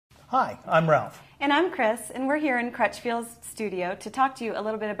Hi, I'm Ralph. And I'm Chris, and we're here in Crutchfield's studio to talk to you a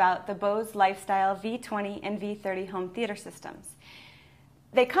little bit about the Bose Lifestyle V20 and V30 home theater systems.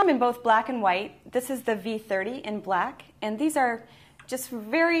 They come in both black and white. This is the V30 in black, and these are just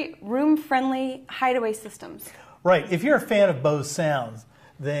very room-friendly hideaway systems. Right, if you're a fan of Bose sounds,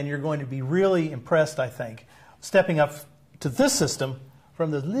 then you're going to be really impressed, I think, stepping up to this system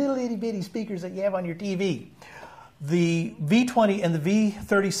from those little itty-bitty speakers that you have on your TV. The V20 and the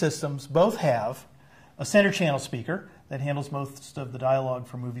V30 systems both have a center channel speaker that handles most of the dialogue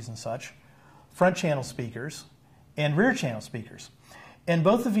for movies and such, front channel speakers, and rear channel speakers. And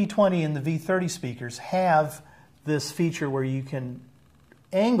both the V20 and the V30 speakers have this feature where you can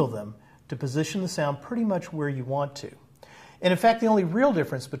angle them to position the sound pretty much where you want to. And in fact, the only real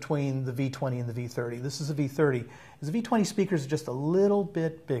difference between the V20 and the V30, this is a V30, is the V20 speakers are just a little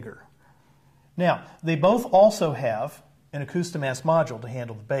bit bigger. Now, they both also have an Acoustimass module to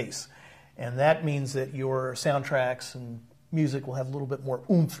handle the bass, and that means that your soundtracks and music will have a little bit more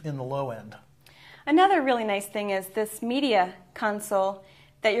oomph in the low end. Another really nice thing is this media console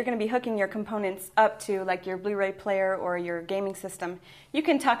that you're going to be hooking your components up to, like your Blu-ray player or your gaming system. You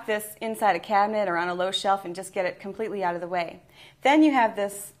can tuck this inside a cabinet or on a low shelf and just get it completely out of the way. Then you have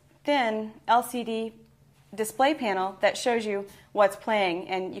this thin LCD display panel that shows you what's playing,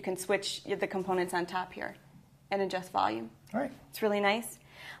 and you can switch the components on top here and adjust volume. All right. It's really nice.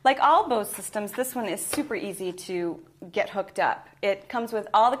 Like all Bose systems, this one is super easy to get hooked up. It comes with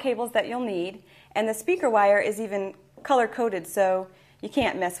all the cables that you'll need, and the speaker wire is even color-coded, so you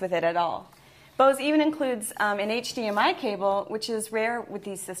can't mess with it at all. Bose even includes an HDMI cable, which is rare with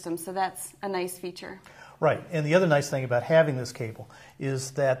these systems, so that's a nice feature. Right, and the other nice thing about having this cable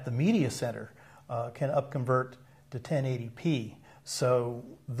is that the media center can upconvert to 1080p. So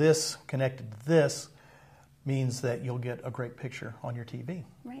this connected to this means that you'll get a great picture on your TV.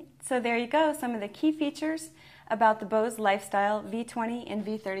 Right, so there you go, some of the key features about the Bose Lifestyle V20 and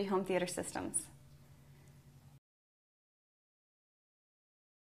V30 home theater systems.